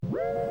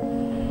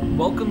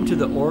Welcome to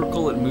the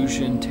Oracle at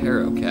Mushin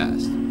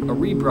Tarotcast, a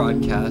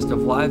rebroadcast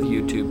of live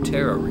YouTube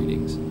tarot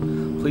readings.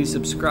 Please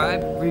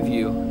subscribe,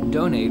 review,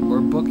 donate, or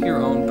book your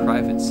own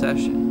private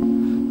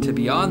session. To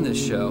be on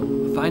this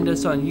show, find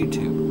us on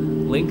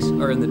YouTube. Links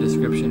are in the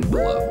description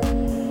below.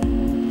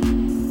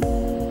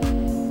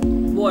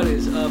 What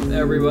is up,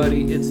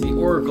 everybody? It's the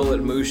Oracle at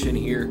Mushin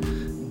here,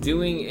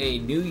 doing a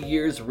New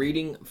Year's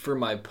reading for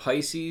my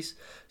Pisces.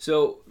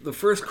 So the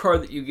first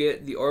card that you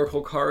get, the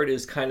Oracle card,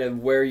 is kind of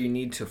where you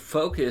need to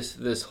focus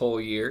this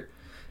whole year,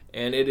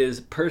 and it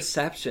is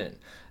perception.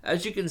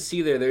 As you can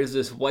see there's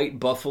this white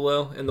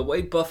buffalo, and the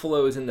white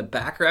buffalo is in the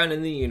background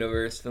in the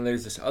universe. Then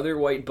there's this other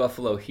white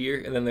buffalo here,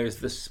 and then there's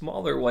this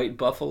smaller white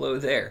buffalo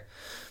there.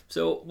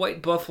 So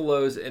white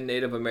buffaloes in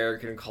Native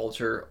American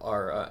culture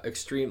are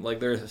extreme, like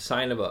they're a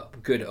sign of a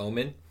good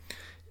omen.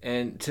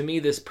 And to me,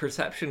 this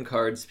perception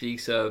card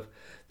speaks of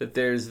that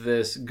there's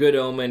this good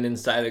omen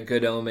inside a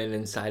good omen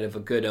inside of a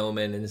good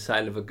omen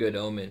inside of a good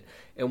omen.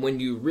 And when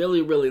you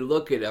really, really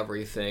look at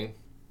everything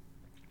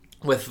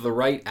with the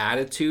right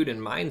attitude and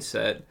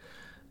mindset,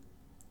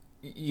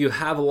 you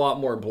have a lot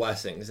more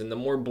blessings. And the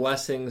more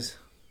blessings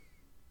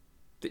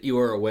that you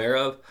are aware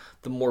of,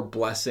 the more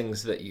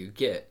blessings that you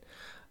get.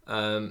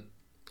 And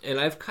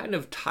I've kind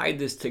of tied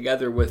this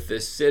together with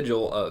this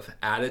sigil of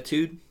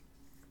attitude.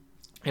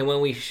 And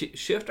when we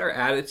shift our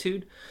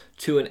attitude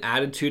to an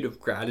attitude of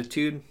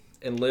gratitude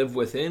and live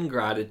within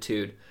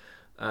gratitude,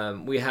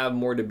 we have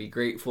more to be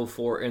grateful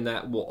for, and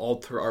that will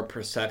alter our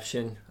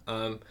perception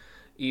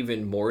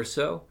even more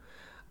so.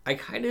 I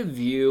kind of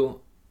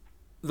view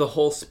the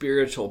whole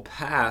spiritual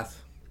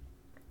path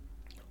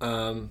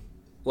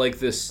like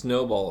this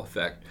snowball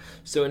effect.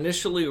 So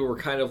initially we're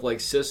kind of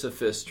like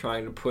Sisyphus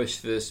trying to push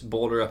this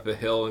boulder up a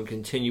hill and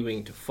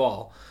continuing to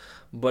fall.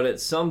 But at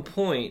some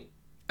point,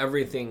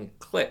 everything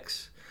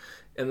clicks.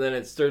 And then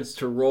it starts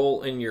to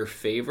roll in your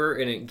favor,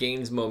 and it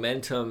gains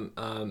momentum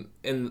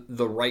in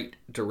the right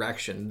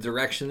direction, the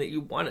direction that you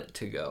want it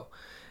to go.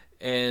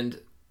 And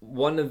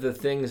one of the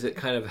things that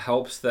kind of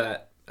helps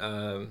that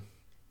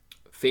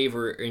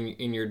favor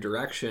in your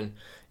direction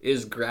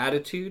is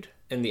gratitude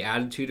and the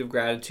attitude of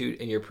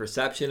gratitude and your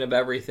perception of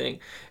everything.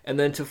 And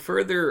then to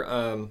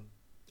further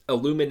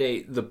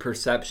illuminate the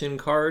perception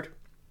card,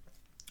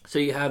 so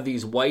you have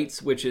these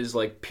whites, which is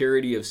like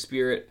purity of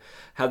spirit,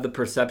 have the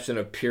perception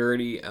of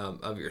purity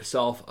of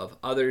yourself, of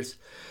others.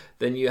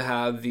 Then you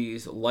have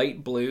these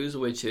light blues,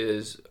 which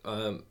is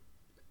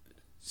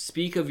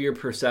speak of your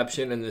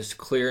perception in this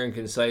clear and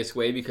concise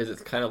way, because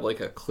it's kind of like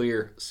a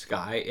clear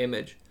sky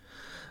image.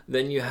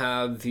 Then you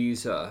have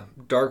these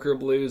darker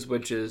blues,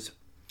 which is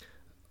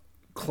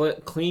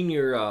clean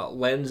your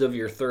lens of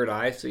your third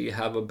eye, so you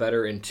have a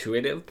better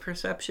intuitive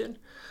perception.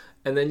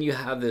 And then you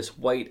have this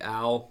white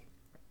owl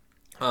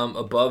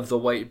above the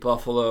white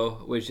buffalo,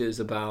 which is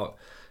about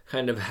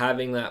kind of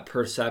having that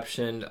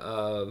perception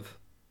of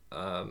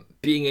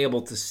being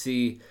able to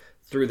see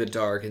through the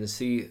dark and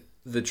see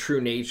the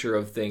true nature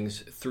of things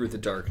through the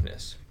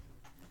darkness.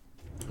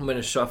 I'm going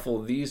to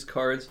shuffle these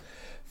cards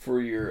for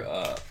your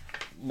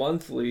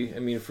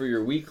for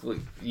your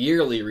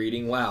yearly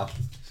reading. Wow.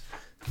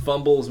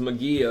 Fumbles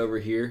McGee over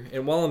here.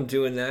 And while I'm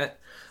doing that,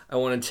 I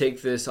want to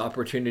take this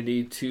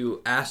opportunity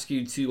to ask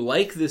you to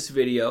like this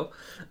video,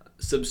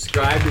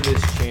 subscribe to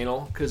this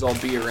channel, because I'll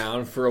be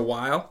around for a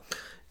while.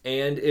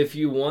 And if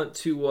you want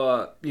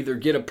to either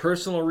get a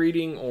personal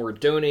reading or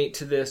donate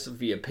to this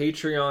via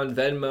Patreon,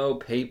 Venmo,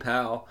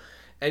 PayPal,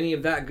 any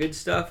of that good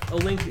stuff, a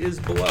link is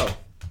below.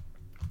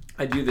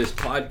 I do this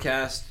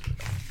podcast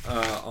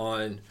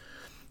on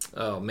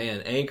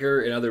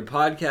Anchor and other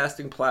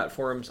podcasting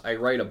platforms. I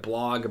write a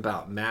blog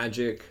about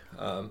magic.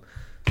 I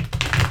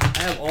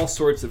have all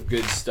sorts of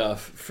good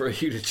stuff for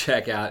you to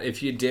check out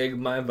if you dig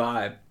my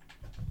vibe.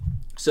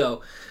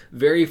 So,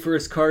 very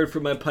first card for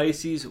my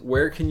Pisces,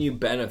 where can you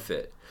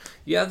benefit?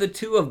 You have the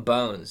Two of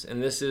Bones,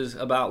 and this is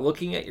about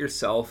looking at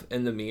yourself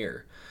in the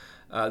mirror.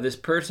 This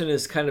person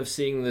is kind of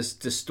seeing this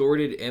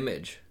distorted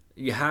image.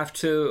 You have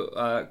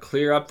to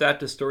clear up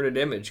that distorted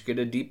image, get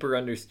a deeper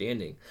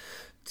understanding.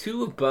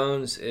 Two of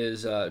Bones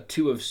is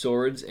Two of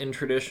Swords in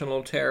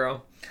traditional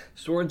tarot.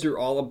 Swords are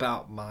all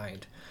about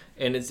mind.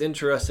 And it's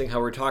interesting how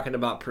we're talking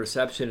about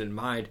perception and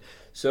mind.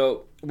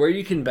 So where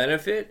you can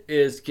benefit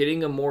is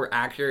getting a more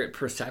accurate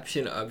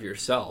perception of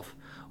yourself.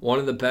 One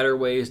of the better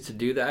ways to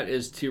do that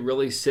is to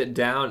really sit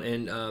down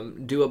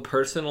and do a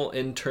personal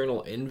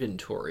internal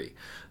inventory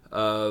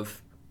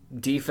of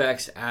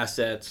defects,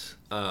 assets,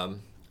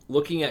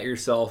 looking at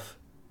yourself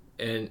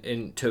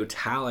in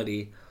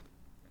totality,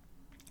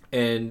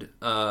 and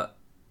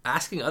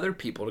asking other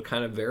people to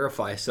kind of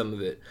verify some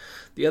of it.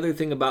 The other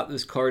thing about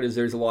this card is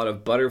there's a lot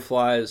of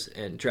butterflies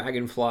and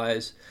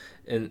dragonflies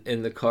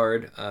in the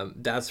card.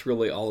 That's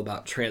really all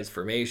about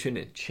transformation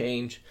and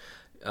change.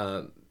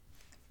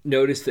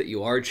 Notice that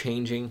you are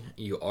changing,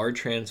 you are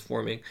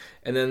transforming.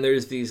 And then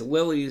there's these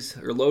lilies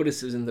or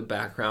lotuses in the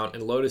background,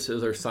 and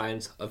lotuses are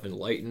signs of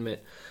enlightenment.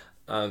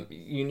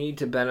 You need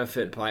to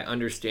benefit by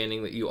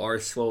understanding that you are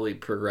slowly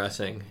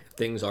progressing.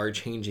 Things are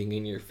changing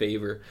in your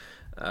favor.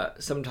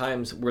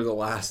 sometimes we're the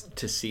last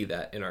to see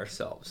that in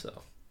ourselves.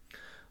 So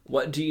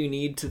what do you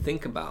need to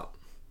think about?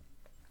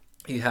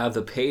 You have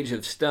the Page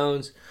of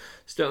Stones.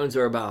 Stones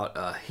are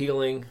about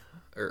healing,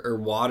 or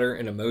water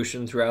and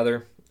emotions,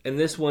 rather. And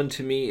this one,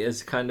 to me,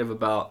 is kind of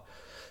about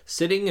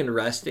sitting and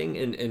resting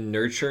and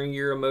nurturing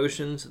your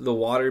emotions. The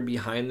water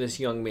behind this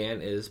young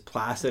man is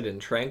placid and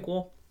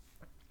tranquil.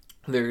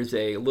 There's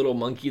a little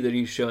monkey that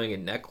he's showing a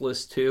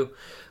necklace to,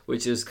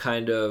 which is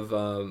kind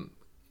of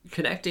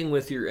connecting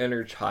with your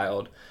inner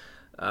child,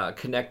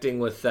 connecting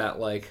with that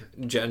like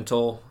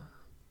gentle,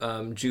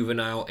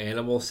 juvenile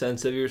animal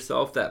sense of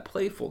yourself, that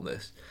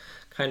playfulness,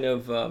 kind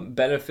of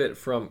benefit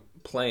from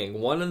playing.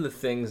 One of the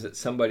things that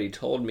somebody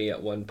told me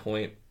at one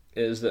point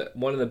is that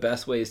one of the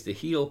best ways to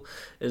heal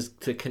is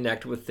to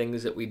connect with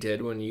things that we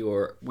did when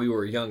we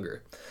were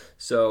younger.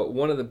 So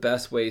one of the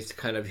best ways to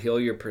kind of heal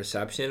your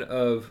perception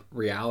of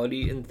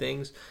reality and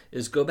things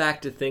is go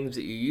back to things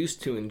that you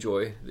used to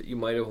enjoy that you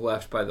might have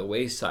left by the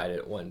wayside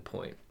at one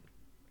point.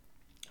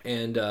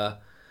 And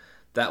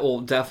that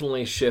will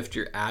definitely shift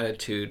your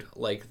attitude,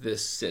 like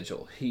this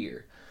sigil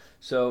here.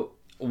 So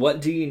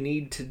what do you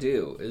need to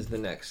do is the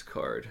next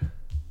card.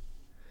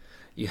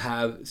 You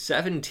have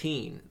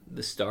 17,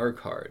 the Star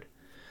card.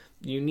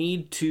 You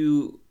need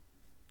to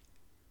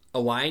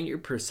align your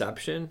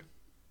perception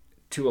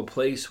to a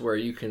place where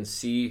you can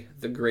see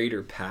the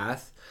greater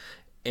path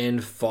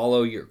and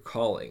follow your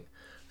calling.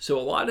 So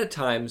a lot of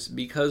times,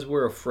 because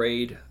we're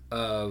afraid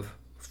of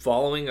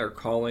following our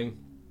calling,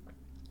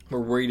 we're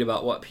worried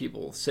about what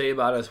people will say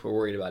about us, we're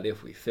worried about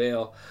if we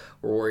fail,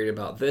 we're worried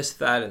about this,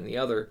 that, and the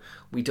other.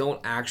 We don't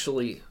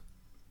actually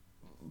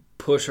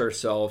push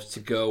ourselves to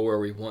go where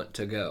we want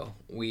to go.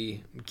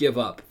 We give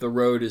up. The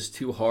road is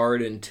too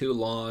hard and too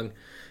long,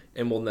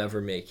 and we'll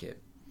never make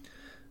it.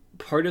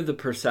 Part of the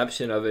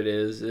perception of it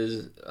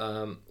is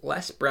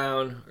Les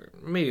Brown,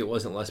 or maybe it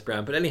wasn't Les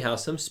Brown, but anyhow,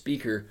 some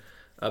speaker,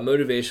 a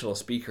motivational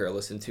speaker I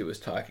listened to, was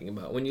talking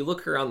about when you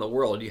look around the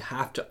world, you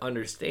have to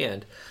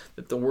understand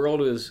that the world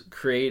was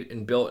created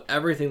and built,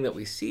 everything that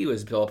we see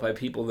was built by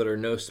people that are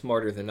no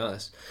smarter than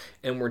us.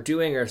 And we're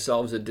doing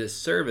ourselves a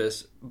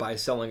disservice by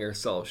selling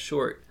ourselves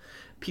short.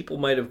 People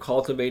might have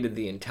cultivated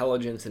the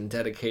intelligence and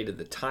dedicated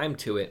the time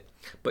to it,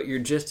 but you're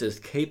just as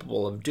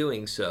capable of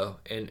doing so.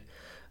 And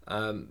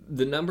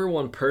the number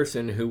one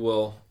person who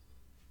will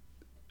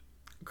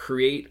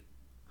create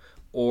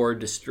or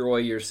destroy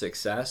your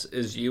success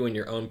is you and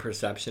your own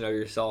perception of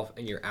yourself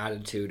and your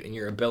attitude and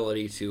your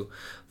ability to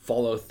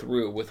follow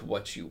through with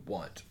what you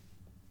want.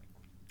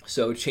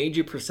 So change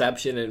your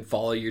perception and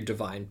follow your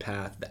divine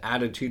path. The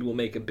attitude will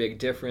make a big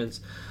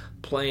difference.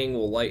 Playing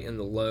will lighten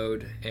the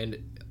load,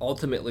 and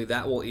ultimately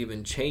that will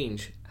even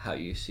change how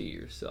you see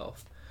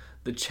yourself.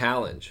 The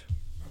challenge.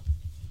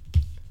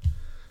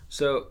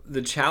 So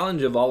the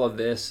challenge of all of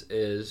this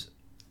is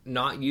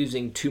not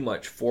using too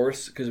much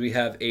force, because we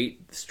have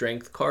 8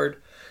 strength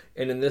card,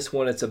 and in this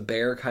one it's a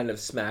bear kind of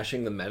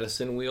smashing the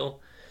medicine wheel.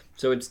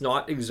 So it's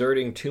not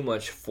exerting too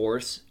much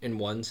force in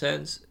one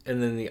sense,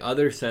 and then the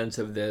other sense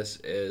of this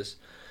is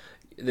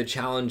the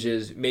challenge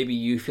is maybe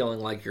you feeling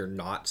like you're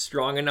not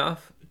strong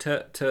enough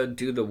to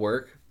do the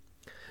work.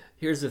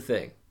 Here's the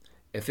thing.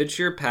 If it's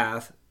your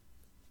path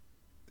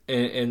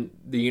and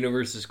the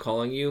universe is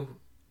calling you,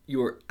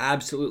 you are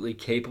absolutely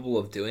capable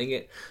of doing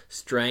it.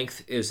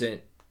 Strength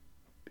isn't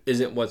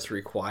what's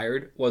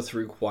required. What's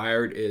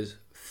required is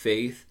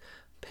faith,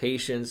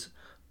 patience,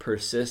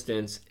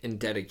 persistence, and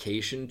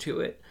dedication to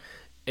it.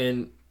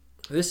 And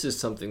this is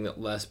something that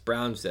Les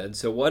Brown said.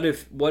 So what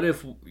if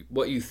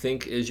what you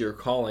think is your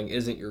calling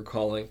isn't your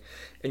calling,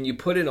 and you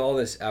put in all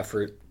this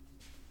effort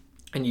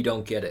and you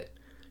don't get it?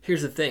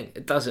 Here's the thing.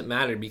 It doesn't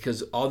matter,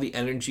 because all the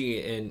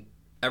energy and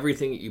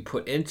everything that you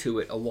put into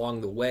it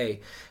along the way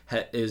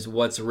is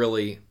what's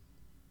really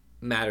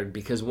mattered.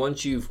 Because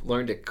once you've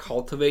learned to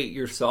cultivate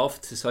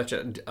yourself to such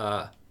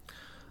a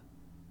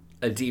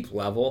deep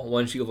level,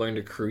 once you learn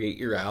to create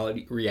your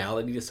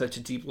reality to such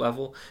a deep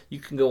level, you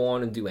can go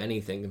on and do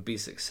anything and be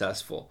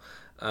successful.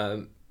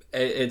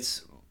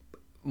 It's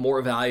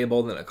more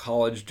valuable than a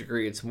college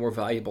degree. It's more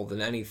valuable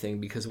than anything,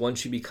 because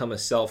once you become a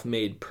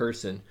self-made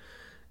person,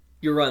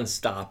 you're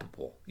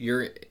unstoppable.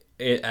 You're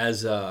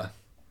as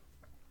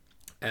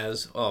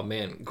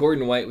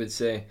Gordon White would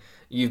say,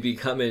 you've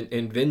become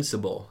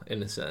invincible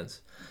in a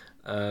sense.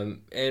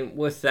 And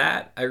with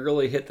that, I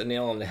really hit the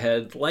nail on the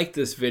head. Like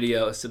this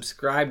video,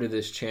 subscribe to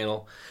this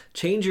channel,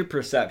 change your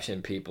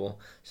perception, people.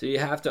 So you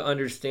have to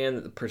understand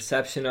that the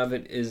perception of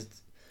it is,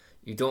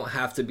 you don't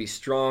have to be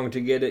strong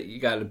to get it. You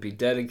got to be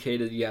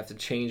dedicated. You have to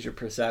change your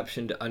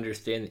perception to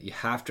understand that you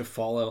have to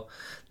follow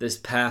this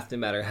path no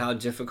matter how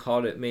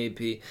difficult it may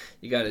be.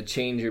 You got to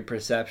change your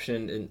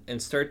perception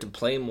and start to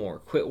play more.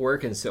 Quit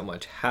working so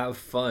much. Have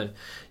fun.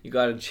 You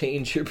got to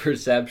change your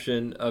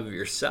perception of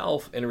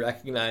yourself and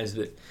recognize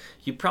that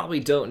you probably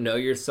don't know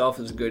yourself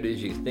as good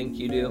as you think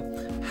you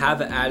do. Have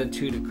an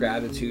attitude of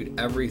gratitude.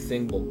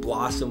 Everything will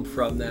blossom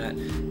from that.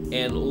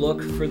 And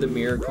look for the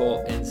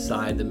miracle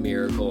inside the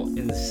miracle,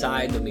 inside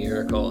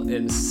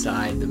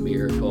inside the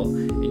miracle,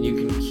 and you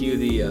can cue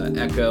the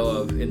echo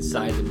of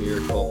Inside the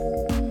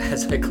Miracle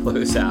as I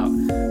close out.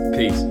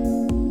 Peace.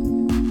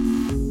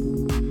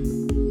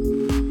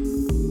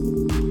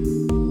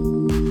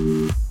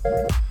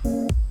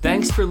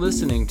 Thanks for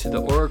listening to the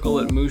Oracle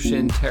at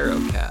Mushin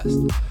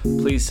Tarotcast.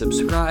 Please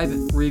subscribe,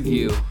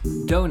 review,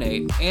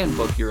 donate, and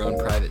book your own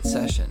private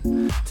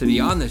session. To be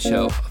on the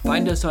show,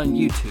 find us on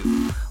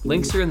YouTube.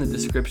 Links are in the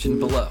description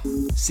below.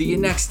 See you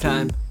next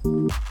time.